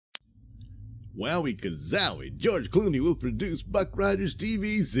Wowie kazowie, George Clooney will produce Buck Rogers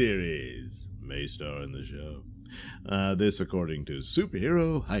TV series. May star in the show. This according to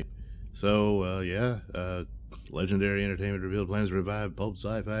Superhero Hype. So, Legendary Entertainment revealed plans to revive pulp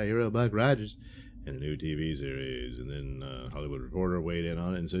sci-fi hero Buck Rogers in a new TV series. And then Hollywood Reporter weighed in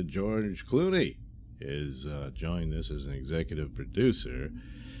on it and said George Clooney is joined this as an executive producer.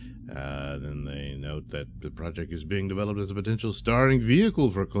 Then they note that the project is being developed as a potential starring vehicle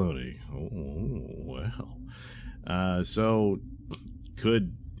for Clooney. Oh, well. So,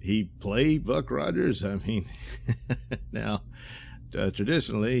 could he play Buck Rogers? I mean, now,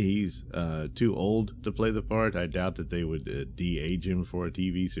 traditionally, he's too old to play the part. I doubt that they would de-age him for a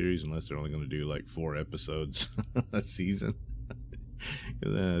TV series unless they're only going to do like 4 episodes a season.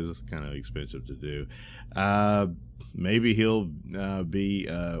 That's kind of expensive to do. Maybe he'll be,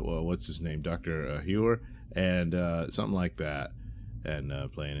 what's his name? Dr. Hewer, and something like that,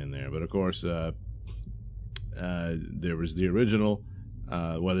 and playing in there. But of course, there was the original,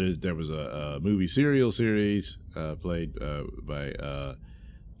 there was a movie serial series played by, oh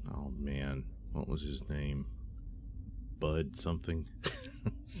man, what was his name? Bud something?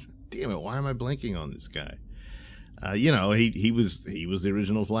 Damn it, why am I blanking on this guy? He was the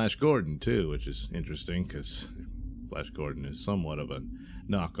original Flash Gordon too, which is interesting because Flash Gordon is somewhat of a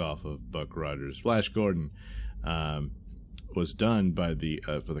knockoff of Buck Rogers. Flash Gordon was done by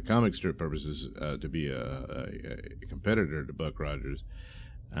for the comic strip purposes to be a competitor to Buck Rogers,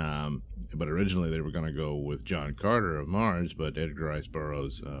 but originally they were going to go with John Carter of Mars, but Edgar Rice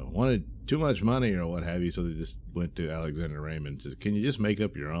Burroughs wanted too much money or what have you, so they just went to Alexander Raymond and said, "Can you just make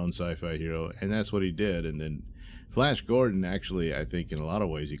up your own sci-fi hero?" And that's what he did, and then Flash Gordon actually, I think, in a lot of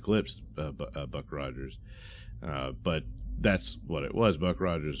ways, eclipsed Buck Rogers. But that's what it was. Buck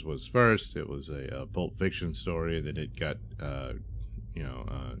Rogers was first. It was a Pulp Fiction story, and then it got,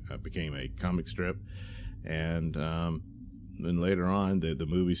 became a comic strip. And then later on, the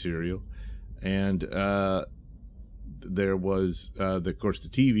movie serial. And there was, of course, the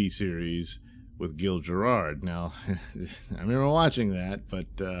TV series with Gil Gerard. Now, I remember watching that, but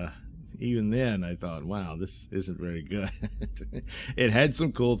even then I thought, wow, this isn't very good. It had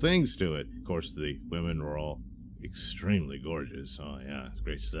some cool things to it. Of course, the women were all extremely gorgeous. So yeah, it's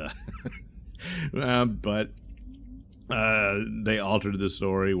great stuff. But they altered the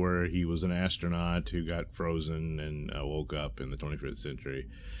story where he was an astronaut who got frozen and woke up in the 25th century.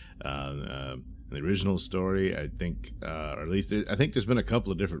 The original story, I think, or at least I think there's been a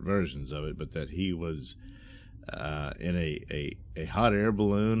couple of different versions of it, but that he was in a hot air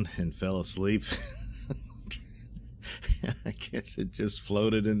balloon and fell asleep. I guess it just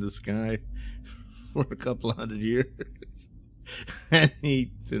floated in the sky for a couple of 100 years. And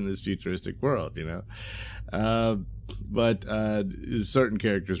he's in this futuristic world, but certain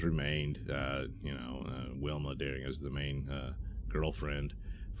characters remained. Wilma Daring as the main girlfriend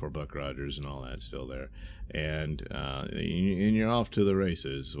for Buck Rogers and all that still there. And you're off to the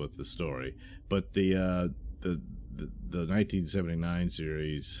races with the story. But the 1979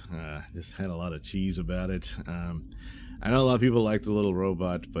 series just had a lot of cheese about it. I know a lot of people like the little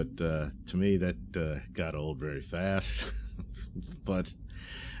robot, but to me that got old very fast. but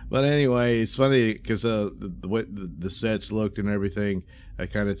anyway, it's funny because the way the sets looked and everything, I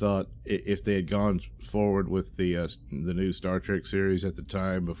kind of thought if they had gone forward with the new Star Trek series at the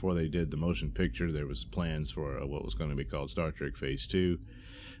time before they did the motion picture, there was plans for what was going to be called Star Trek Phase 2.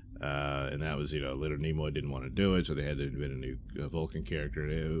 And that was, Leonard Nimoy didn't want to do it, so they had to invent a new Vulcan character.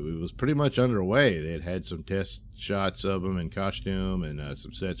 It was pretty much underway. They had some test shots of him in costume and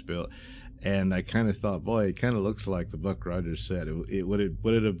some sets built. And I kind of thought, boy, it kind of looks like the Buck Rogers set. Would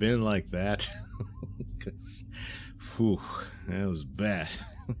it have been like that? Because, that was bad.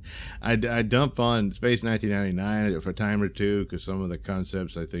 I dump on Space 1999 for a time or two because some of the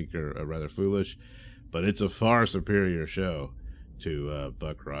concepts I think are rather foolish, but it's a far superior show to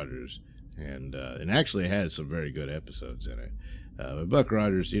Buck Rogers, and actually has some very good episodes in it. But Buck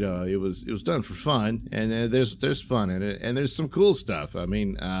Rogers, it was done for fun, and there's fun in it, and there's some cool stuff. I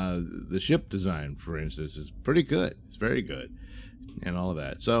mean, the ship design, for instance, is pretty good. It's very good, and all of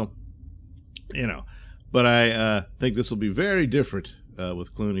that. So, but I think this will be very different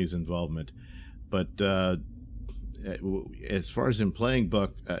with Clooney's involvement. But as far as him playing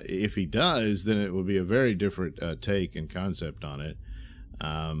Buck, if he does, then it will be a very different take and concept on it.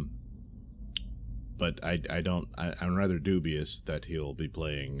 But I'm rather dubious that he'll be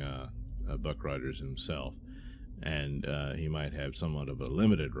playing Buck Rogers himself, and he might have somewhat of a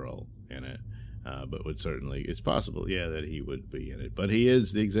limited role in it. But it's possible, yeah, that he would be in it. But he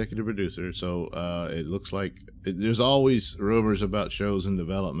is the executive producer, so it looks like there's always rumors about shows in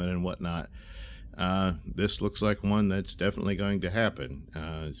development and whatnot. This looks like one that's definitely going to happen.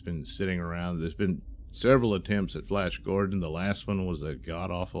 It's been sitting around. There's been several attempts at Flash Gordon. The last one was a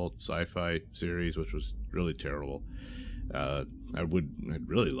god-awful sci-fi series, which was really terrible. I'd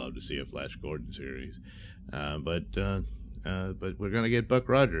really love to see a Flash Gordon series, but we're gonna get Buck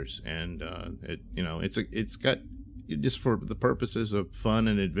Rogers, and it's got, just for the purposes of fun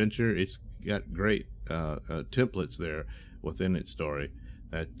and adventure, it's got great templates there within its story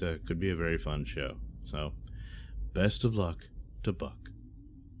that could be a very fun show. So, best of luck to Buck.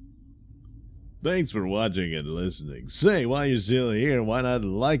 Thanks for watching and listening. Say, while you're still here, why not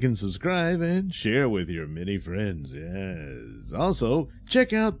like and subscribe and share with your many friends? Yes. Also,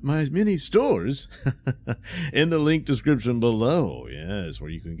 check out my mini stores in the link description below. Yes,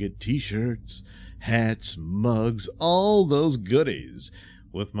 where you can get t-shirts, hats, mugs, all those goodies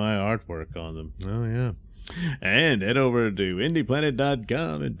with my artwork on them. Oh, yeah. And head over to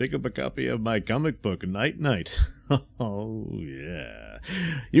indieplanet.com and pick up a copy of my comic book, Night Night. Oh, yeah.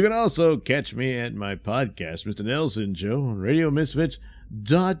 You can also catch me at my podcast, Mr Nailsin Show, on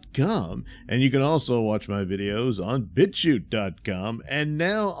RadioMisfits.com. And you can also watch my videos on BitChute.com and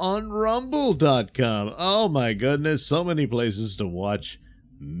now on Rumble.com. Oh, my goodness, so many places to watch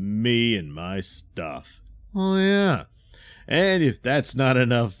me and my stuff. Oh, yeah. And if that's not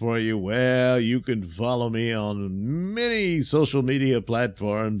enough for you, well, you can follow me on many social media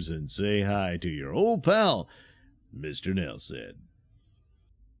platforms and say hi to your old pal, Mr. Nailsin.